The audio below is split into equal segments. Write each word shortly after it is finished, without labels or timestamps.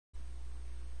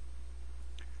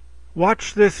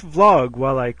Watch this vlog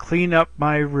while I clean up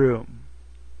my room.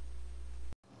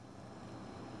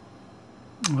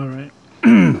 Alright.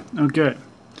 Okay.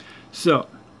 So,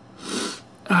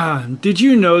 did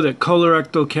you know that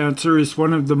colorectal cancer is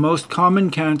one of the most common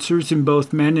cancers in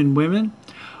both men and women?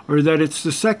 Or that it's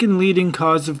the second leading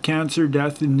cause of cancer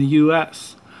death in the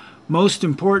US? Most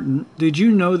important, did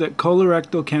you know that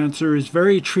colorectal cancer is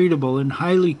very treatable and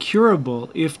highly curable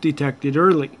if detected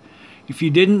early? If you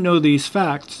didn't know these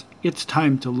facts, it's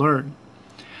time to learn.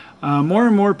 More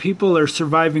and more people are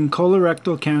surviving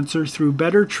colorectal cancer through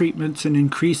better treatments and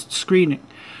increased screening.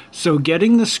 So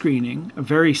getting the screening, a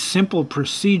very simple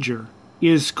procedure,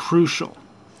 is crucial.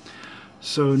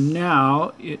 So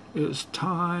now it is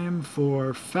time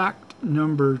for fact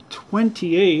number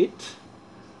 28.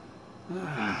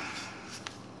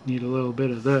 Need a little bit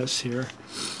of this here.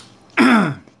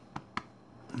 Yeah,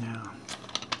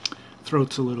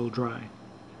 throat's a little dry.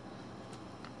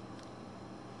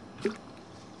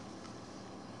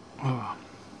 Oh.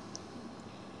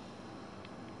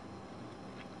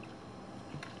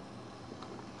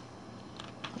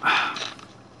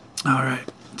 All right,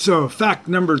 so fact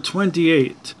number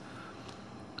 28.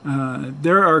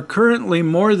 There are currently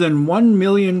more than 1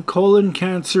 million colon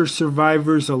cancer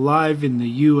survivors alive in the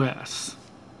U.S.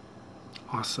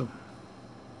 Awesome.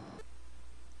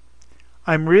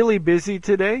 I'm really busy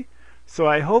today, so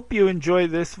I hope you enjoy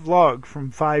this vlog from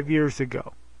 5 years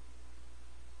ago.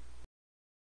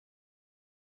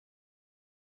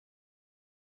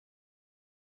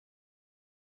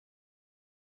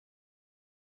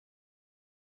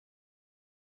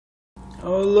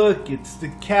 Oh look, it's the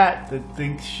cat that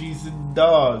thinks she's a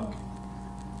dog.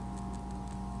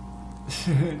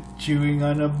 Chewing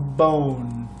on a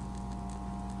bone.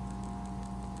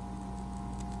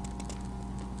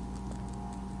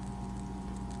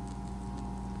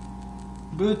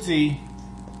 Bootsy,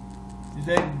 is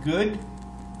that good?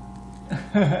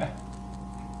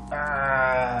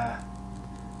 Ah,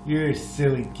 you're a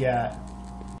silly cat.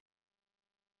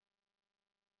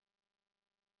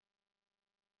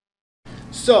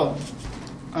 So,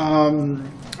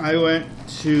 I went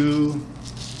to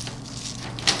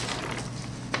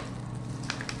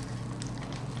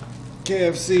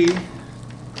KFC,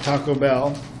 Taco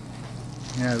Bell.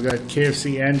 Yeah, I've got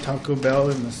KFC and Taco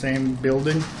Bell in the same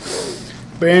building.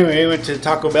 But anyway, I went to the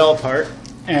Taco Bell part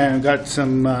and got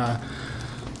some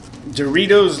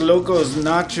Doritos Locos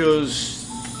Nachos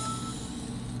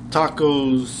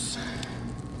Tacos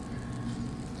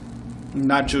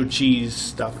Nacho Cheese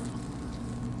stuff.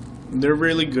 They're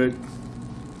really good.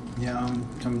 Yeah,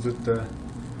 comes with the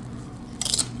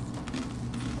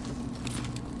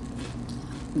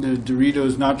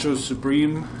Doritos Nacho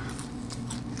Supreme.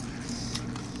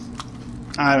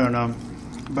 I don't know,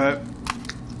 but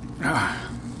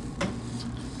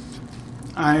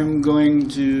I'm going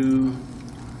to,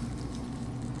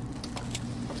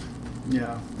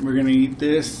 yeah, we're gonna eat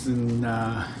this and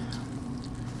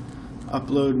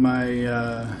upload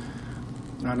my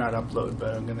no, not upload,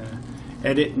 but I'm gonna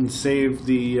edit and save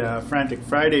the Frantic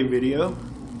Friday video,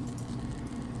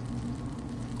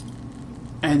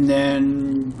 and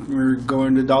then we're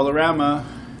going to Dollarama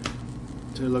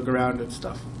to look around at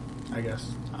stuff, I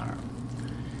guess. I don't know.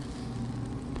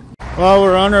 Well,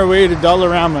 we're on our way to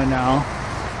Dollarama now.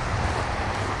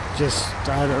 Just,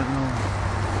 I don't know,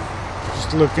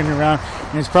 just looking around,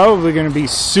 and it's probably going to be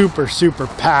super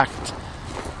packed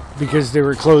because they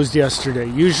were closed yesterday.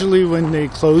 Usually when they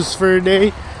close for a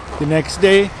day, the next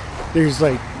day there's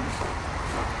like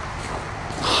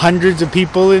hundreds of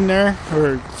people in there,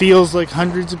 or it feels like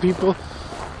hundreds of people,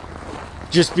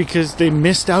 just because they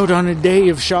missed out on a day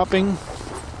of shopping.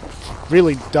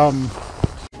 Really dumb.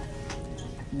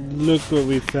 Look what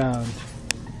we found.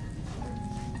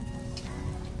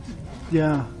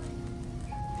 Yeah,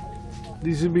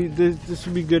 this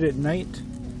would be good at night.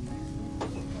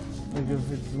 Like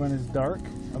when it's dark,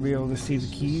 I'll be able to see the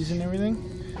keys and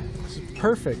everything. It's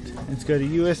perfect. It's got a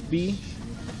USB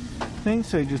thing,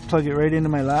 so I just plug it right into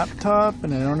my laptop,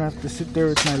 and I don't have to sit there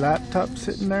with my laptop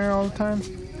sitting there all the time.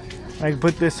 I can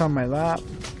put this on my lap.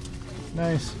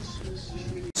 Nice.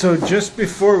 So just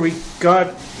before we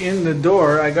got in the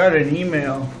door, I got an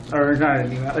email, or not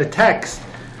an email, a text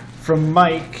from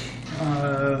Mike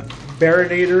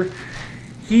Baradator.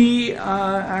 He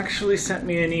actually sent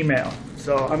me an email,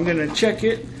 so I'm gonna check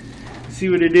it, see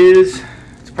what it is.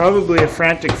 It's probably a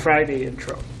Frantic Friday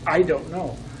intro. I don't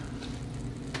know.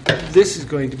 This is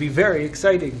going to be very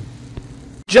exciting.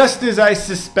 Just as I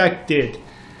suspected,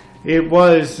 it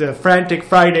was a Frantic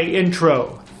Friday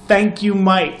intro. Thank you,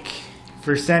 Mike,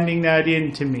 for sending that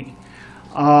in to me.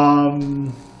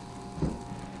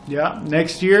 Yeah,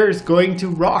 next year is going to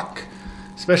rock,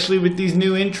 especially with these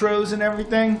new intros and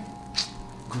everything.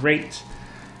 Great.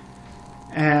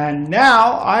 And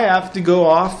now I have to go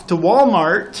off to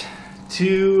Walmart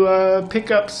to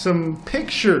pick up some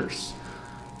pictures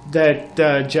that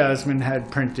Jasmine had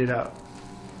printed out.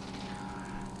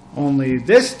 Only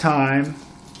this time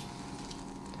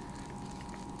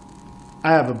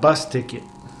I have a bus ticket.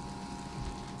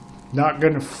 Not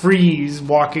gonna freeze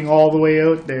walking all the way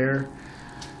out there.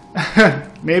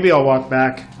 Maybe I'll walk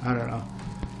back. I don't know.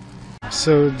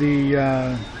 So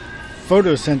the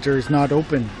photo center is not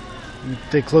open.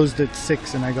 They closed at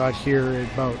 6 and I got here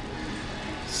at about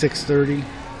 6:30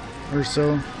 or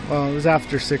so. Well, it was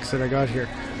after 6 that I got here.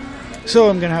 So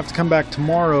I'm gonna have to come back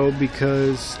tomorrow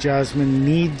because Jasmine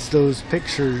needs those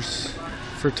pictures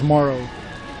for tomorrow.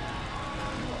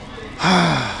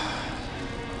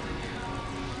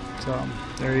 So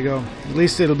there you go. At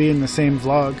least it'll be in the same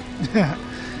vlog.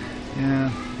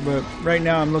 Yeah, but right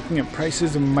now I'm looking at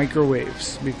prices of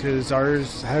microwaves because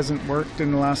ours hasn't worked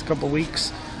in the last couple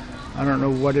weeks. I don't know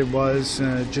what it was,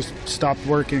 it just stopped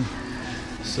working.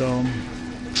 So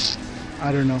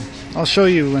I don't know. I'll show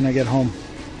you when I get home.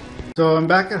 So I'm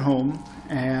back at home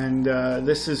and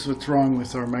this is what's wrong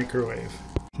with our microwave.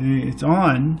 Okay, it's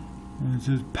on. It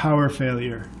says power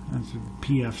failure. That's what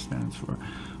PF stands for.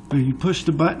 But you push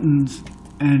the buttons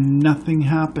and nothing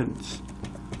happens.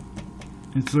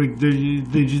 It's like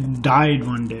they just died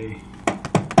one day.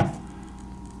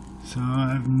 So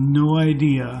I have no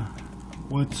idea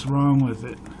what's wrong with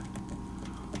it.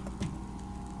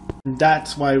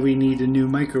 That's why we need a new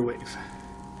microwave.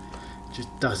 It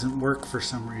just doesn't work for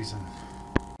some reason.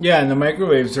 Yeah, and the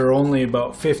microwaves are only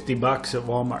about 50 bucks at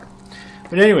Walmart.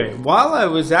 But anyway, while I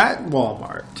was at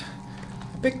Walmart,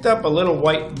 I picked up a little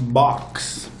white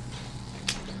box.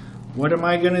 What am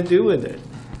I going to do with it?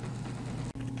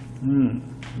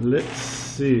 Let's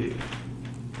see.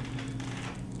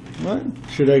 What?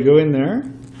 Should I go in there?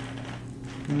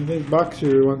 I think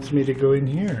Boxer wants me to go in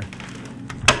here.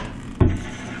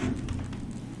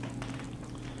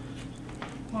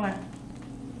 What?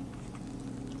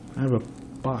 I have a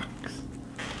box.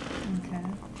 Okay.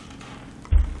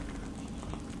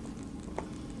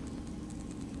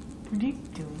 What are you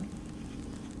doing?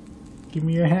 Give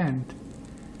me your hand.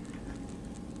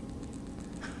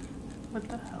 What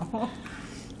the hell?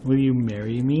 Will you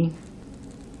marry me?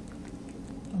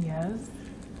 Yes.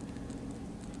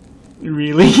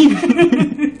 Really?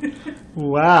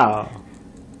 Wow.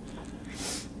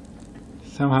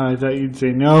 Somehow I thought you'd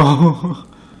say no.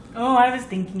 Oh, I was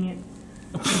thinking it.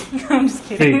 I'm just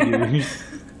kidding. Figures.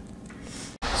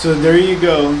 So there you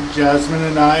go. Jasmine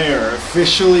and I are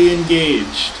officially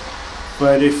engaged.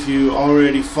 But if you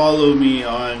already follow me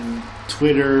on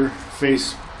Twitter,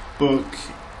 Facebook,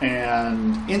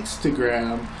 and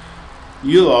Instagram,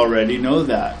 you'll already know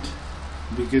that.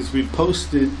 Because we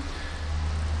posted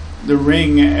the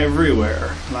ring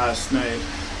everywhere last night.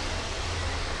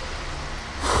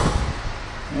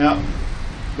 Yeah,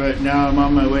 but now I'm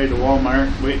on my way to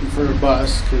Walmart waiting for a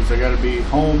bus because I gotta be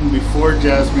home before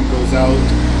Jasmine goes out.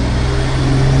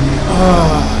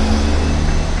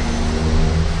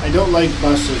 I don't like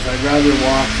buses. I'd rather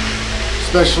walk,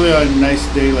 especially on a nice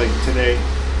day like today.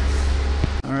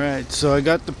 Alright, so I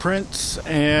got the prints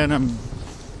and I'm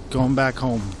going back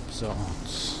home. So,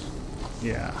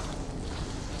 yeah.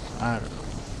 I don't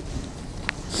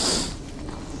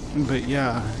know. But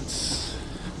yeah, it's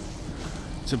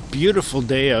a beautiful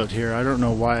day out here. I don't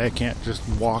know why I can't just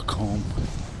walk home.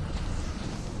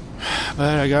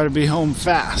 But I gotta be home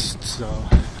fast, so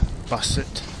bus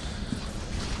it.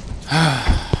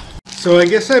 So I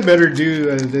guess I better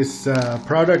do this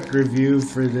product review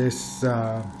for this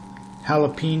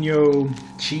jalapeno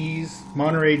cheese,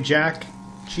 Monterey Jack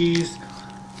cheese,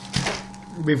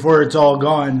 before it's all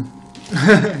gone.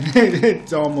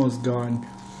 It's almost gone.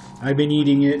 I've been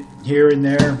eating it here and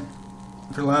there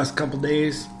for the last couple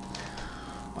days.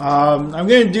 I'm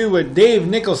going to do what Dave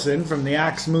Nicholson from the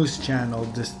Axe Moose channel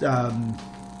just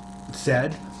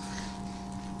said.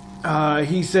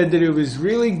 He said that it was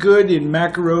really good in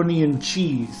macaroni and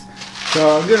cheese.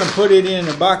 So I'm going to put it in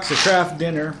a box of Kraft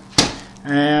Dinner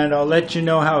and I'll let you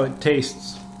know how it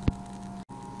tastes.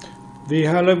 The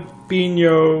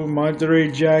jalapeno Monterey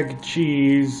Jack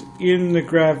cheese in the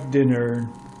Kraft Dinner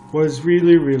was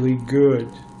really, really good.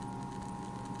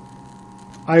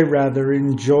 I rather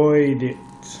enjoyed it.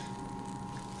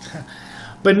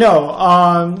 But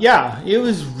no, yeah, it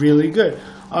was really good.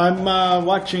 I'm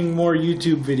watching more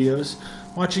YouTube videos,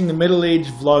 watching the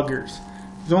middle-aged vloggers.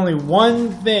 There's only one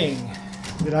thing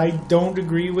that I don't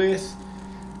agree with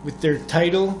their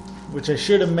title, which I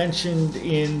should have mentioned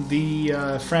in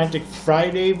the Frantic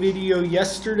Friday video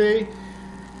yesterday.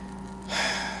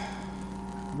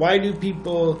 Why do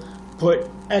people put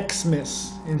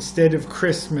Xmas instead of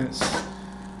Christmas?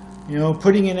 You know,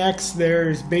 putting an X there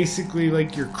is basically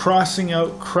like you're crossing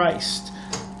out Christ.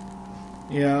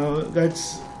 You know,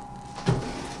 that's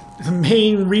the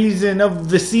main reason of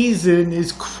the season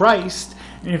is Christ.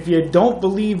 And if you don't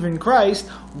believe in Christ,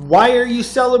 why are you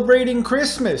celebrating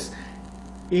Christmas?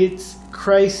 It's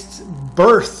Christ's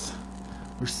birth.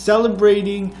 We're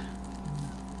celebrating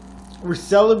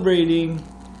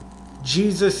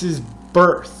Jesus'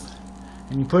 birth.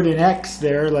 And you put an X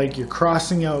there like you're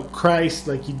crossing out Christ,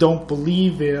 like you don't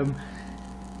believe him.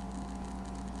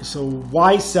 So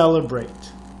why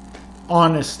celebrate?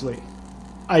 Honestly,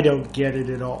 I don't get it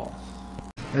at all.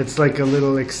 It's like a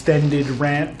little extended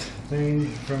rant thing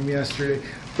from yesterday.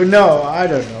 But no, I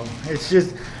don't know. It's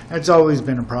just, it's always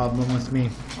been a problem with me.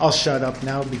 I'll shut up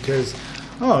now because,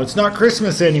 oh, it's not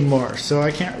Christmas anymore, so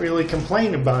I can't really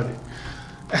complain about it.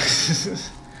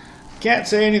 Can't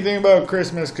say anything about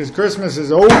Christmas because Christmas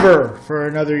is over for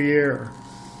another year.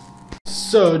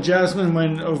 So Jasmine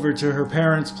went over to her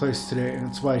parents' place today, and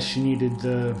that's why she needed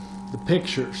the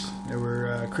pictures. There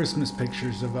were Christmas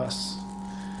pictures of us.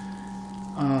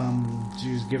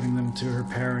 She was giving them to her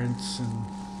parents, and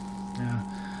yeah.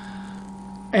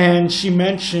 And she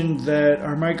mentioned that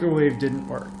our microwave didn't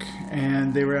work,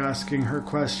 and they were asking her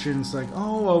questions like,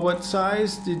 "Oh, well, what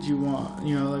size did you want?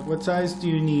 You know, like what size do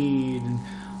you need?" And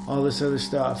all this other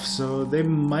stuff. So they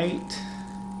might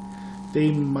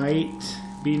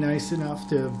be nice enough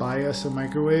to buy us a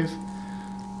microwave.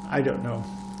 I don't know.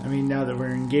 I mean, now that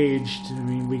we're engaged, I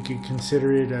mean, we could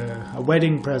consider it a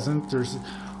wedding present or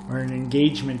an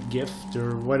engagement gift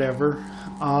or whatever.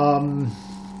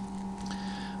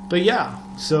 But yeah,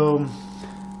 so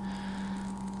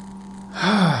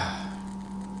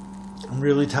I'm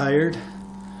really tired.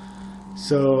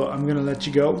 So I'm gonna let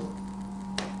you go.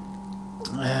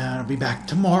 And I'll be back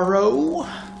tomorrow.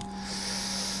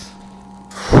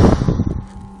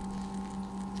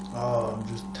 Oh, I'm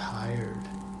just tired.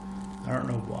 I don't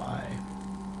know why.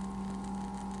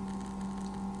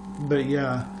 But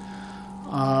yeah.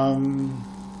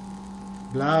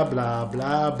 Blah, blah,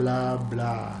 blah, blah,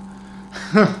 blah.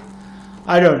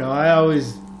 I don't know. I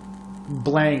always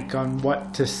blank on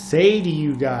what to say to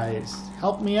you guys.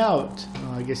 Help me out.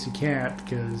 Well, I guess you can't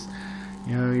because,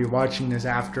 you know, you're watching this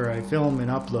after I film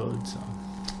and upload. So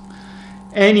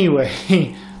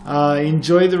anyway,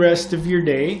 enjoy the rest of your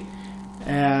day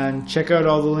and check out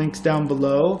all the links down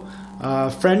below.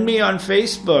 Friend me on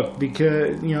Facebook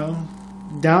because, you know,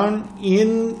 down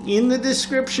in the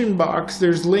description box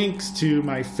there's links to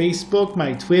my Facebook,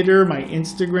 my Twitter, my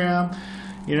Instagram.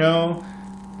 You know,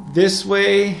 this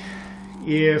way,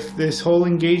 if this whole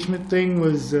engagement thing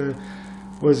was a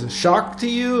shock to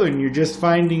you and you're just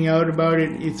finding out about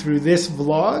it through this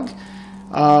vlog,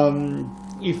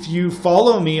 if you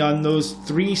follow me on those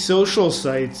 3 social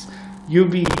sites, you'll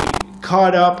be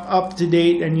caught up to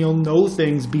date, and you'll know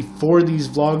things before these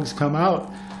vlogs come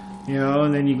out. You know,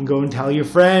 and then you can go and tell your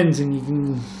friends, and you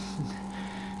can,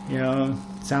 you know,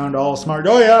 sound all smart.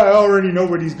 Oh yeah, I already know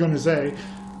what he's gonna say.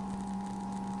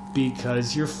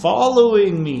 Because you're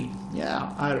following me.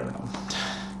 Yeah, I don't know.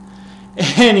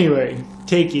 Anyway,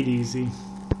 take it easy.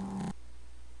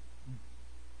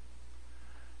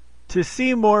 To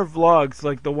see more vlogs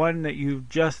like the one that you've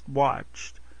just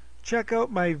watched, check out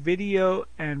my video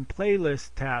and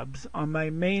playlist tabs on my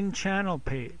main channel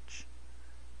page.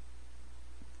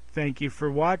 Thank you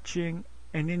for watching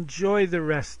and enjoy the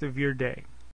rest of your day.